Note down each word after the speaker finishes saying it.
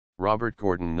Robert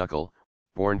Gordon Knuckle,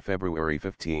 born February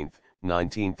 15,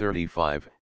 1935,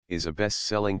 is a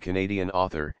best-selling Canadian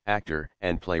author, actor,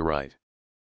 and playwright.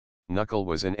 Knuckle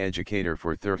was an educator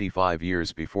for 35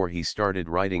 years before he started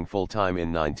writing full-time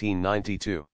in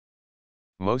 1992.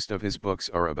 Most of his books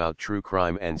are about true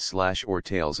crime and slash or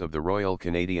tales of the Royal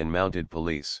Canadian Mounted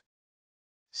Police.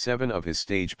 7 of his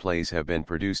stage plays have been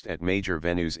produced at major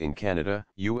venues in Canada,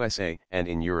 USA, and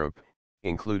in Europe,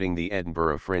 including the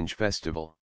Edinburgh Fringe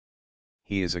Festival.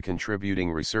 He is a contributing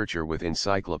researcher with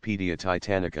Encyclopedia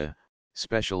Titanica,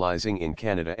 specializing in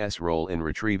Canada's role in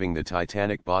retrieving the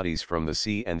Titanic bodies from the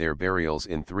sea and their burials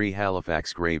in 3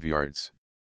 Halifax graveyards.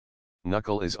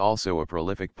 Knuckle is also a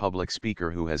prolific public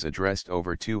speaker who has addressed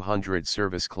over 200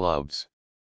 service clubs.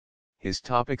 His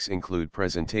topics include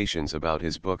presentations about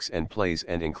his books and plays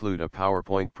and include a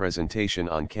PowerPoint presentation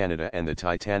on Canada and the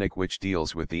Titanic which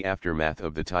deals with the aftermath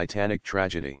of the Titanic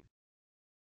tragedy.